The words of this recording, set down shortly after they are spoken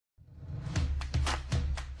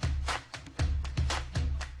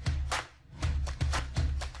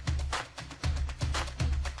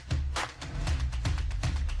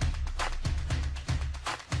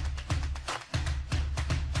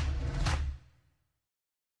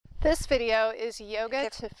This video is yoga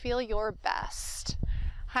to feel your best.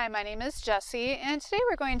 Hi, my name is Jessie, and today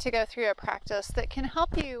we're going to go through a practice that can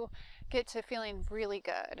help you get to feeling really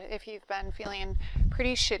good if you've been feeling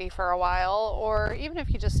pretty shitty for a while, or even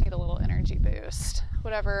if you just need a little energy boost,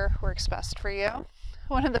 whatever works best for you.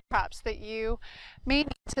 One of the props that you may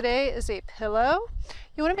need today is a pillow.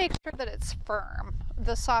 You want to make sure that it's firm.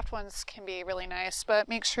 The soft ones can be really nice, but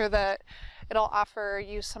make sure that it'll offer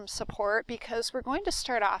you some support, because we're going to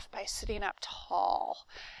start off by sitting up tall,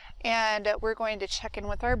 and we're going to check in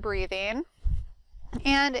with our breathing.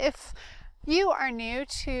 And if you are new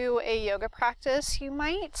to a yoga practice, you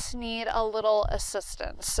might need a little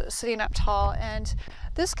assistance sitting up tall, and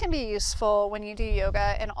this can be useful when you do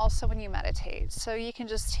yoga and also when you meditate. So you can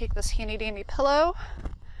just take this handy dandy pillow,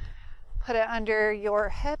 put it under your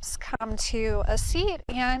hips, come to a seat,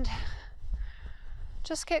 and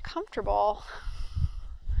just get comfortable.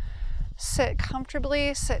 Sit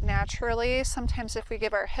comfortably, sit naturally. Sometimes if we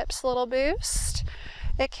give our hips a little boost,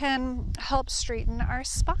 it can help straighten our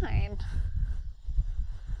spine.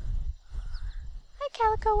 Hi,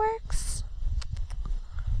 Calico Works.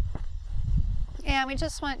 And we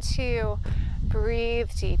just want to breathe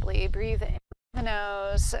deeply. Breathe in the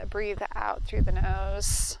nose, breathe out through the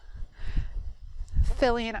nose,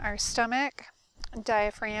 filling our stomach,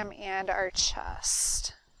 diaphragm, and our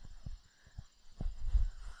chest.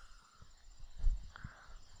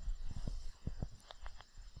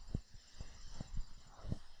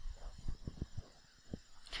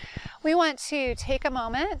 We want to take a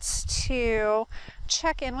moment to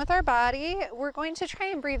check in with our body. We're going to try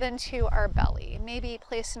and breathe into our belly, maybe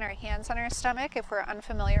placing our hands on our stomach if we're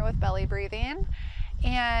unfamiliar with belly breathing,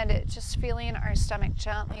 and just feeling our stomach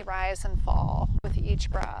gently rise and fall with each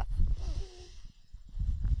breath.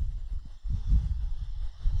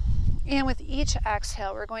 And with each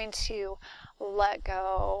exhale, we're going to let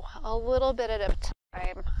go a little bit at a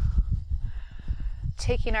time,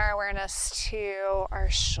 taking our awareness to our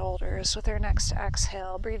shoulders with our next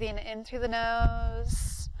exhale, breathing in through the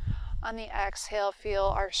nose. On the exhale, feel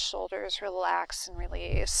our shoulders relax and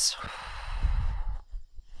release.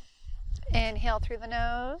 Inhale through the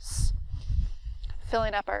nose,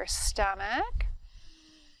 filling up our stomach.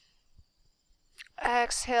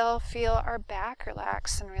 Exhale, feel our back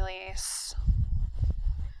relax and release.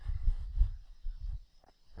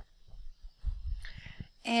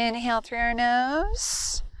 Inhale through our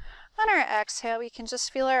nose. On our exhale, we can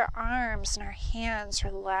just feel our arms and our hands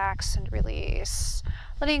relax and release,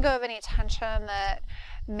 letting go of any tension that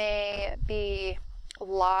may be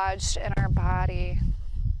lodged in our body.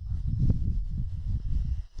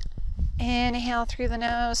 Inhale through the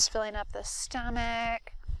nose, filling up the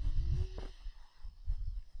stomach.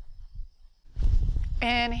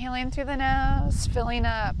 Inhaling through the nose, filling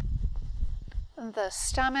up the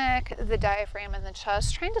stomach, the diaphragm, and the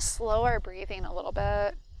chest, trying to slow our breathing a little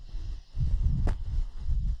bit.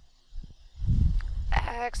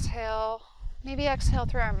 Exhale, maybe exhale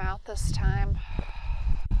through our mouth this time.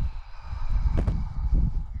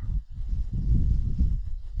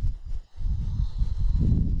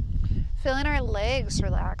 Feeling our legs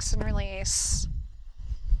relax and release.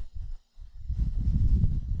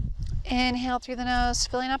 Inhale through the nose,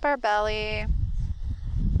 filling up our belly.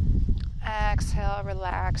 Exhale,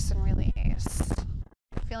 relax and release.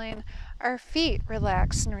 Feeling our feet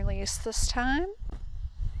relax and release this time.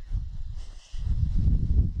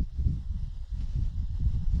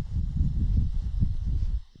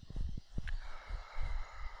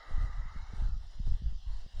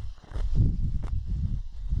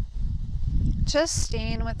 Just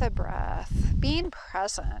staying with the breath, being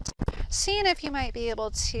present, seeing if you might be able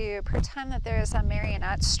to pretend that there is a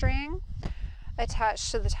marionette string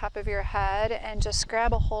attached to the top of your head, and just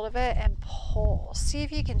grab a hold of it and pull. See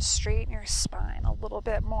if you can straighten your spine a little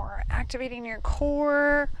bit more, activating your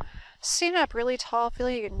core, sitting up really tall,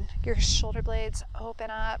 feeling your shoulder blades open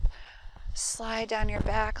up, slide down your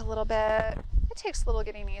back a little bit. It takes a little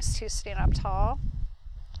getting used to sitting up tall,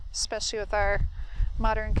 especially with our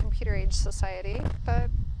modern computer age society, but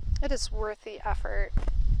it is worth the effort.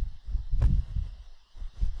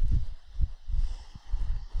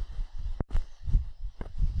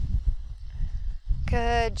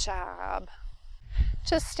 Good job.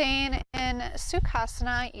 Just staying in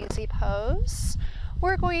Sukhasana, easy pose.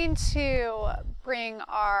 We're going to bring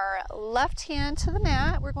our left hand to the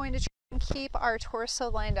mat. We're going to try and keep our torso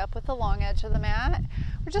lined up with the long edge of the mat.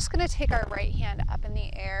 We're just going to take our right hand up in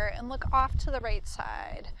the air and look off to the right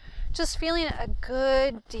side. Just feeling a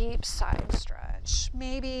good deep side stretch.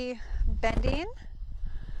 Maybe bending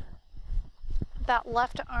that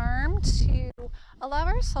left arm to allow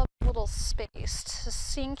ourselves a little space to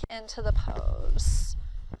sink into the pose.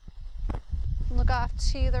 Look off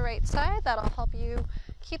to the right side. That'll help you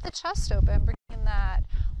keep the chest open, bringing that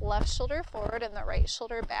left shoulder forward and the right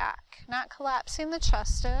shoulder back. Not collapsing the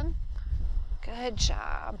chest in. Good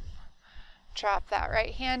job. Drop that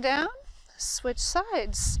right hand down. Switch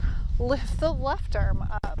sides. Lift the left arm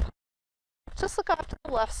up. Just look off to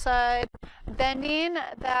the left side, bending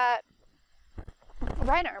that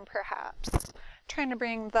right arm perhaps. Trying to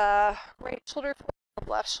bring the right shoulder forward,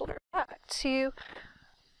 the left shoulder back to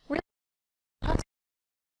really touch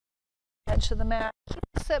the edge of the mat. Keep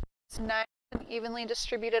the hips nice and evenly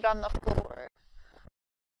distributed on the floor.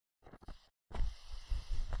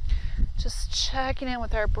 Just checking in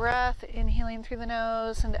with our breath, inhaling through the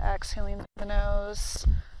nose and exhaling through the nose.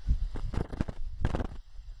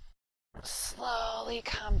 Slowly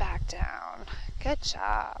come back down. Good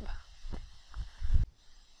job.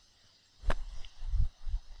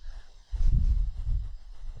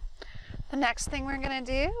 The next thing we're going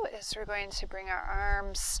to do is we're going to bring our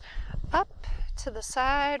arms up to the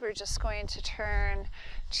side. We're just going to turn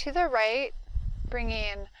to the right,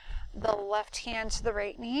 bringing the left hand to the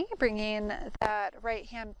right knee, bringing that right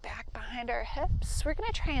hand back behind our hips. We're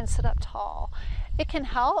going to try and sit up tall. It can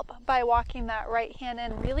help by walking that right hand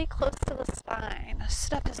in really close to the spine.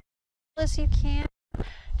 Sit up as tall as you can.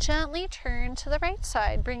 Gently turn to the right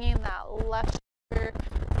side, bringing that left shoulder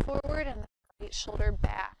forward and the right shoulder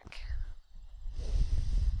back.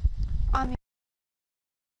 On the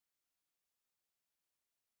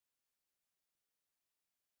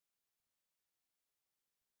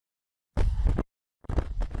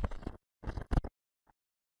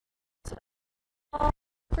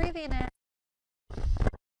breathing in.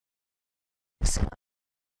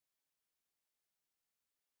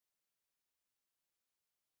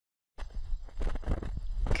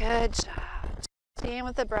 Good job. Staying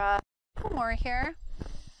with the breath. A couple more here.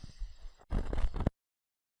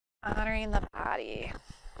 Honoring the body.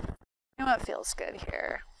 You know what feels good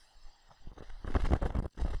here.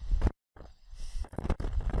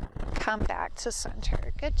 Come back to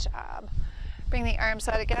center. Good job. Bring the arms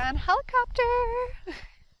out again. Helicopter.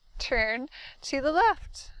 Turn to the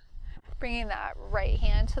left. Bringing that right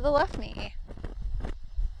hand to the left knee.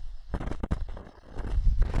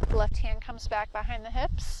 Left hand comes back behind the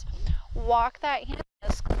hips. Walk that hand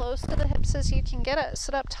as close to the hips as you can get it.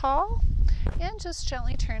 Sit up tall and just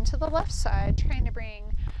gently turn to the left side, trying to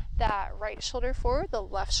bring that right shoulder forward, the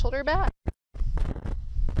left shoulder back.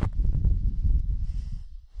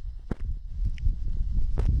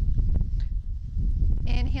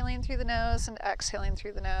 Inhaling through the nose and exhaling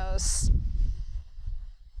through the nose.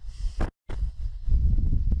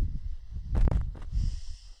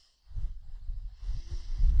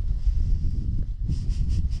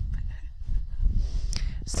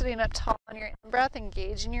 Sitting up tall on your in-breath,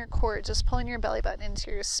 engaging your core, just pulling your belly button into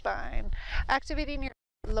your spine, activating your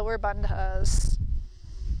lower bandhas.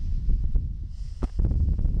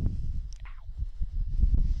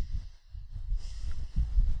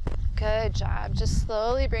 Good job. Just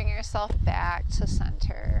slowly bring yourself back to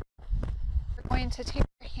center. We're going to take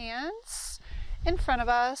our hands in front of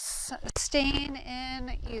us, staying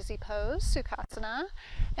in easy pose, Sukhasana,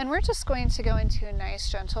 and we're just going to go into a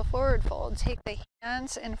nice gentle forward fold. Take the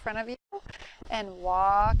hands in front of you and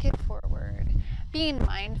walk it forward, being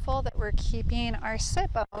mindful that we're keeping our sit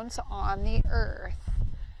bones on the earth.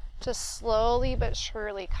 Just slowly but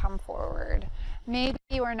surely come forward. Maybe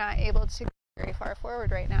you are not able to go very far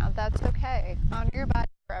forward right now. That's okay. Honor your body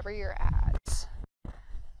wherever you're at.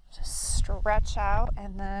 Just stretch out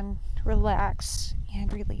and then relax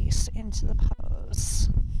and release into the pose.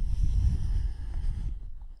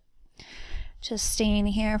 Just staying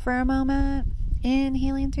here for a moment,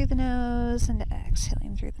 inhaling through the nose and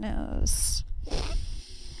exhaling through the nose.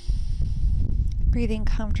 Breathing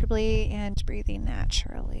comfortably and breathing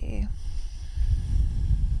naturally.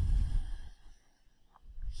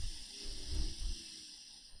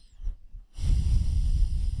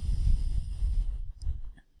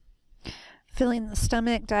 Filling the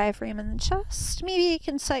stomach, diaphragm, and the chest. Maybe you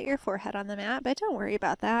can set your forehead on the mat, but don't worry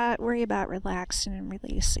about that. Worry about relaxing and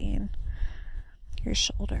releasing your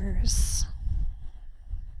shoulders.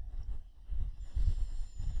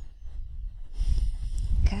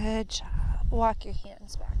 Good job. Walk your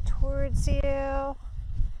hands back towards you.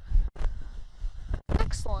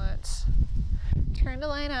 Excellent. Turn to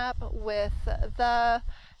line up with the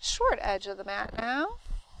short edge of the mat now.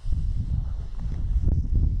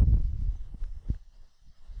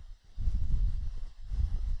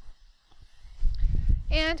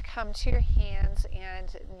 And come to your hands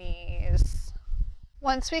and knees.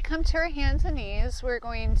 Once we come to our hands and knees, we're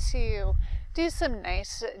going to do some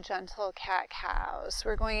nice, gentle cat-cows.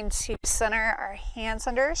 We're going to center our hands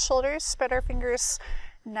under our shoulders, spread our fingers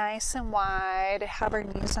nice and wide, have our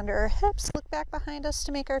knees under our hips, look back behind us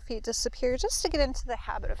to make our feet disappear, just to get into the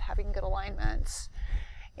habit of having good alignment.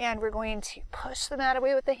 And we're going to push the mat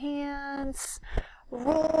away with the hands,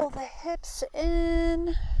 roll the hips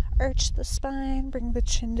in, arch the spine, bring the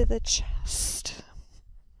chin to the chest.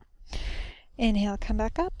 Inhale, come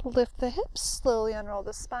back up, lift the hips, slowly unroll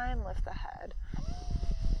the spine, lift the head.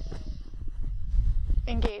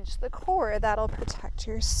 Engage the core, that'll protect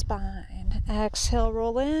your spine. Exhale,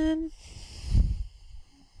 roll in.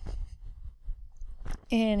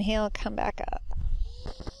 Inhale, come back up.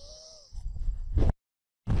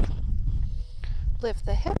 Lift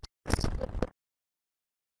the hips, lift the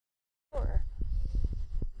core.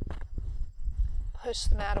 Push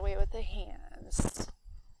the mat away with the hands.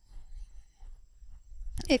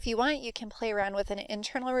 If you want, you can play around with an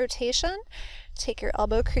internal rotation. Take your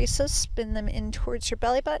elbow creases, spin them in towards your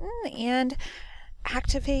belly button, and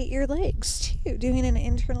activate your legs too, doing an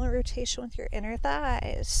internal rotation with your inner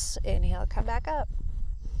thighs. Inhale, come back up.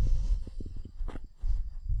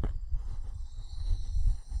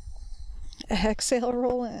 Exhale,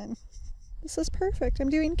 roll in. This is perfect. I'm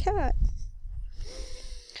doing cat.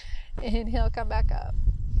 Inhale, come back up.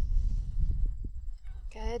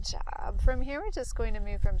 Good job. From here, we're just going to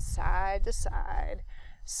move from side to side.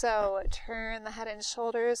 So turn the head and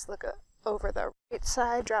shoulders, look over the right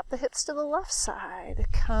side, drop the hips to the left side,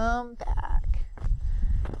 come back.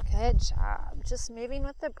 Good job. Just moving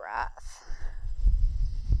with the breath.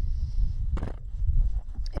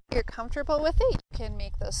 If you're comfortable with it, you can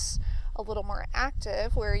make this a little more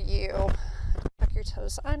active where you tuck your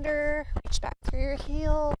toes under, reach back through your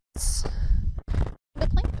heels, the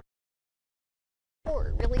plank.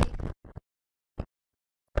 Or really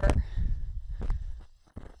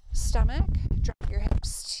stomach, drop your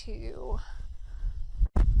hips to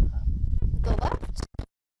the left,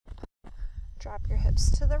 drop your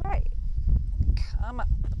hips to the right, come up.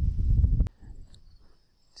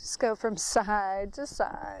 Just go from side to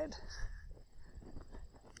side.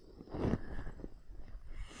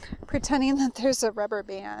 Pretending that there's a rubber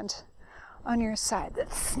band on your side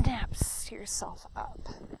that snaps yourself up.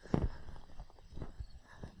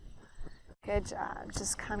 Good job.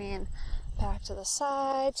 Just coming back to the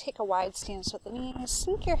side. Take a wide stance with the knees.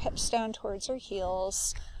 Sink your hips down towards your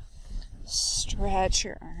heels. Stretch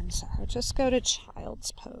your arms out. Just go to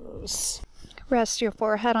child's pose. Rest your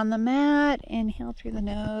forehead on the mat. Inhale through the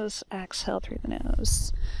nose. Exhale through the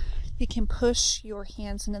nose. You can push your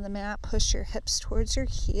hands into the mat. Push your hips towards your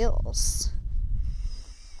heels.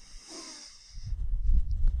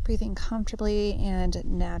 Breathing comfortably and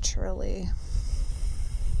naturally.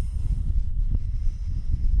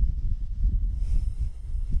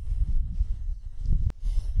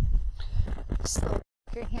 Slowly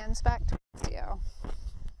take your hands back towards you.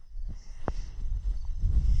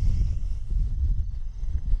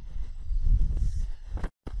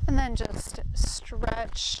 And then just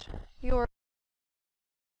stretch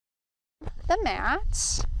the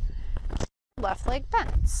mat, left leg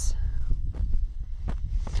bends.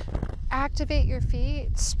 Activate your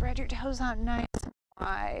feet, spread your toes out nice and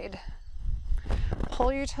wide.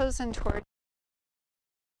 Pull your toes in toward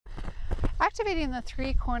activating the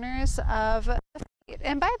three corners of the feet.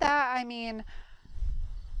 And by that, I mean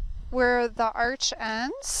where the arch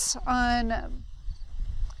ends on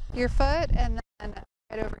your foot and then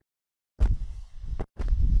right over.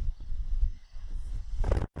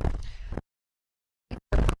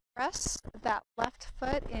 Press that left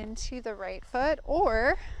foot into the right foot,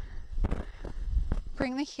 or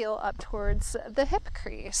bring the heel up towards the hip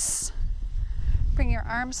crease. Bring your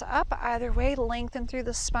arms up either way, lengthen through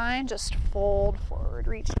the spine, just fold forward,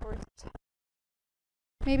 reach towards the top.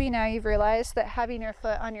 Maybe now you've realized that having your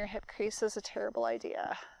foot on your hip crease is a terrible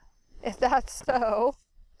idea. If that's so,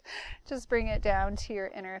 just bring it down to your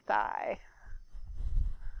inner thigh.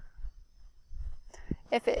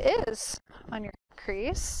 If it is on your hip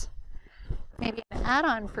crease, maybe an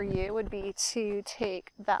add-on for you would be to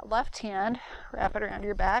take that left hand, wrap it around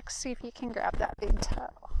your back, see if you can grab that big toe.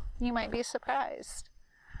 You might be surprised.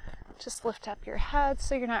 Just lift up your head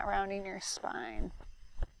so you're not rounding your spine.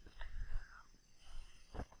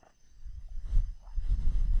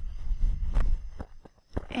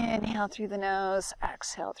 Inhale through the nose,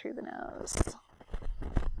 exhale through the nose.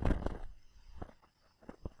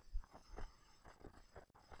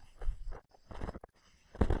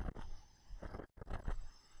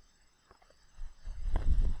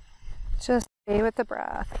 Just stay with the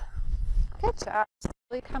breath. Good job.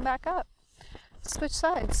 Slowly come back up. Switch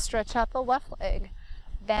sides, stretch out the left leg,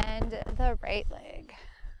 bend the right leg.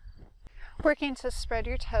 Working to spread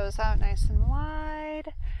your toes out nice and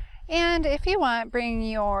wide. And if you want, bring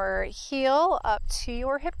your heel up to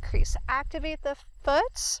your hip crease. Activate the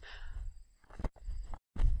foot.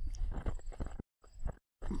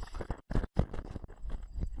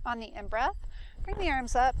 On the in-breath, bring the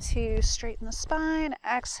arms up to straighten the spine.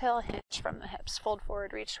 Exhale, hinge from the hips. Fold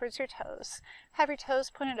forward, reach towards your toes. Have your toes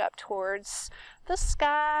pointed up towards the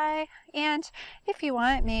sky. And if you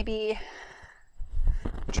want, maybe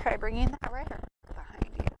try bringing that right arm behind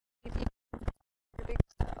you. If you're big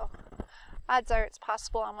toe. Odds are it's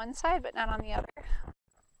possible on one side, but not on the other.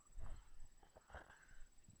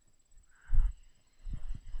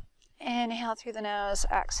 Inhale through the nose,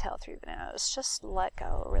 exhale through the nose. Just let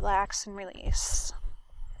go, relax and release.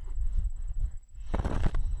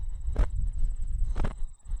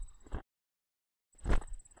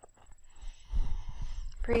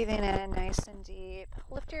 Breathing in nice and deep.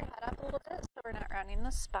 Lift your head up a little bit so we're not rounding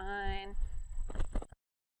the spine.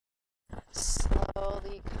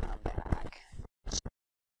 Slowly come back.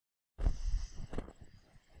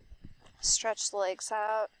 Stretch the legs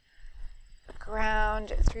out.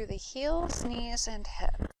 Ground through the heels, knees, and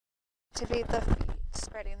hips. Activate the feet,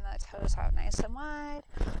 spreading the toes out nice and wide.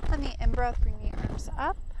 On the in-breath, bring the arms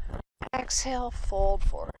up. Exhale, fold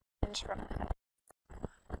forward. Hinge from the hip.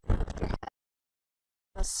 Lift your head,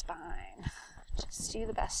 the spine. Just do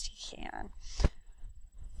the best you can.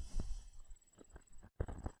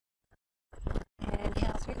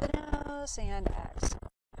 Inhale through the nose and exhale.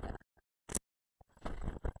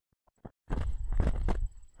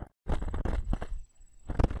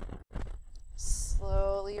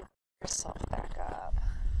 Slowly bring yourself back up.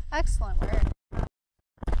 Excellent work.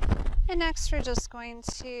 And next we're just going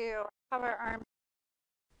to have our arms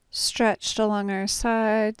stretched along our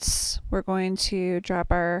sides. We're going to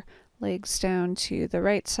drop our legs down to the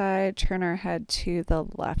right side, turn our head to the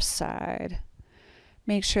left side.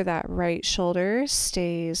 Make sure that right shoulder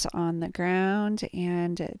stays on the ground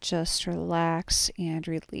and just relax and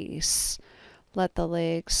release. Let the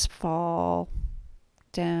legs fall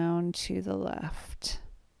down to the left.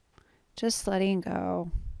 Just letting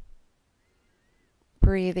go.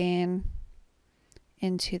 Breathing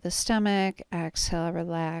into the stomach. Exhale,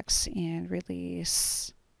 relax and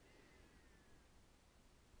release.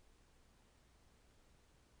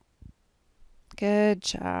 Good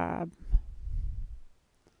job.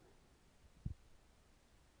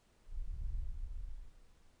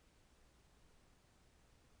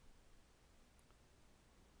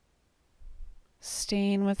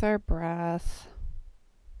 Staying with our breath.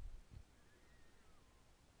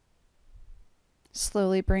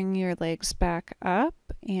 Slowly bring your legs back up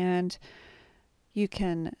and you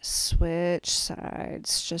can switch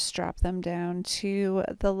sides. Just drop them down to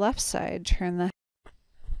the left side. Turn the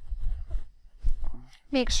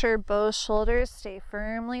Make sure both shoulders stay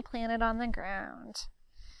firmly planted on the ground.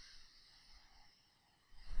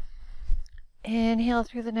 Inhale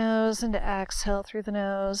through the nose and exhale through the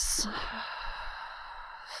nose.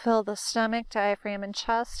 Fill the stomach, diaphragm, and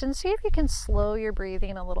chest, and see if you can slow your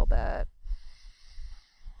breathing a little bit.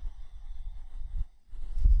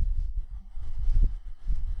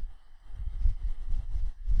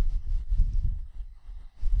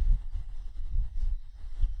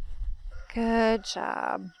 Good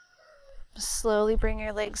job. Slowly bring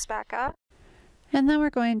your legs back up. And then we're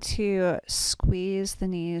going to squeeze the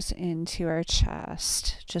knees into our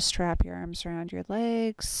chest. Just wrap your arms around your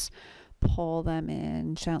legs. Pull them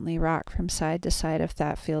in. Gently rock from side to side if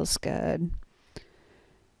that feels good.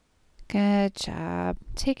 Good job.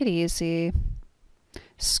 Take it easy.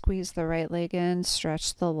 Squeeze the right leg in.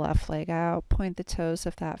 Stretch the left leg out. Point the toes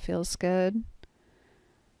if that feels good.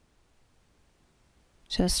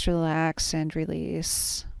 Just relax and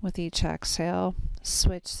release with each exhale.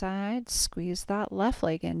 Switch sides. Squeeze that left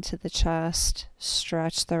leg into the chest.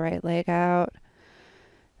 Stretch the right leg out.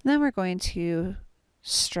 And then we're going to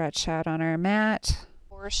stretch out on our mat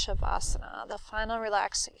for Shavasana, the final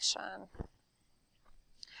relaxation.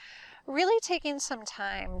 Really taking some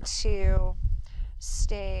time to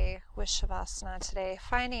stay with Shavasana today,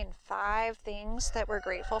 finding 5 things that we're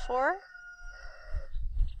grateful for.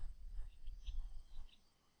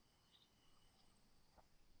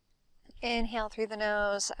 Inhale through the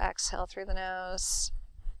nose, exhale through the nose.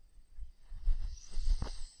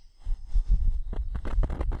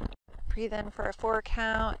 Breathe in for a 4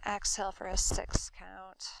 count, exhale for a 6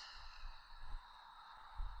 count.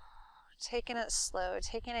 Taking it slow,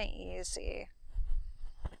 taking it easy.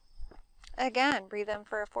 Again, breathe in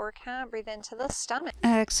for a 4 count, breathe into the stomach.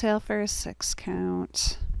 Exhale for a 6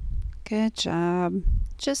 count. Good job.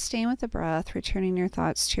 Just staying with the breath, returning your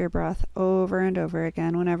thoughts to your breath over and over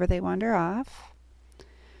again whenever they wander off.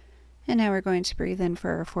 And now we're going to breathe in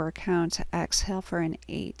for a 4 count, exhale for an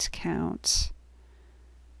 8 count.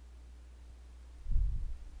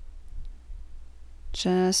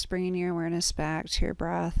 Just bringing your awareness back to your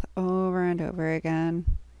breath over and over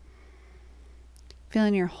again.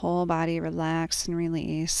 Feeling your whole body relax and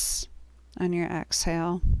release on your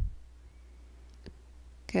exhale.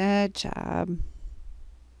 Good job.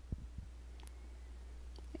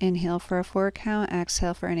 Inhale for a 4 count,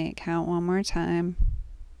 exhale for an 8 count one more time.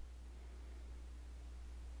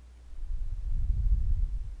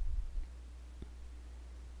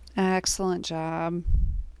 Excellent job.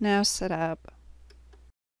 Now sit up.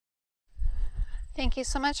 Thank you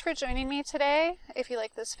so much for joining me today. If you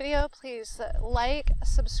like this video, please like,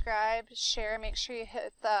 subscribe, share. Make sure you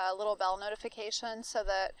hit the little bell notification so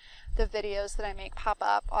that the videos that I make pop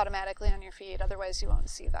up automatically on your feed. Otherwise, you won't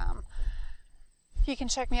see them. You can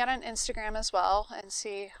check me out on Instagram as well and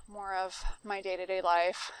see more of my day-to-day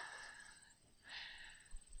life.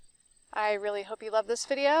 I really hope you love this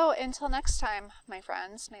video. Until next time, my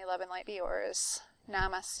friends, may love and light be yours.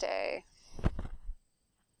 Namaste.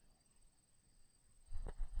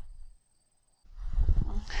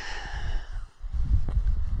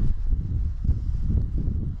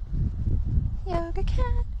 Yoga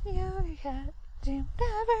cat, do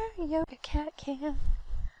whatever yoga cat can.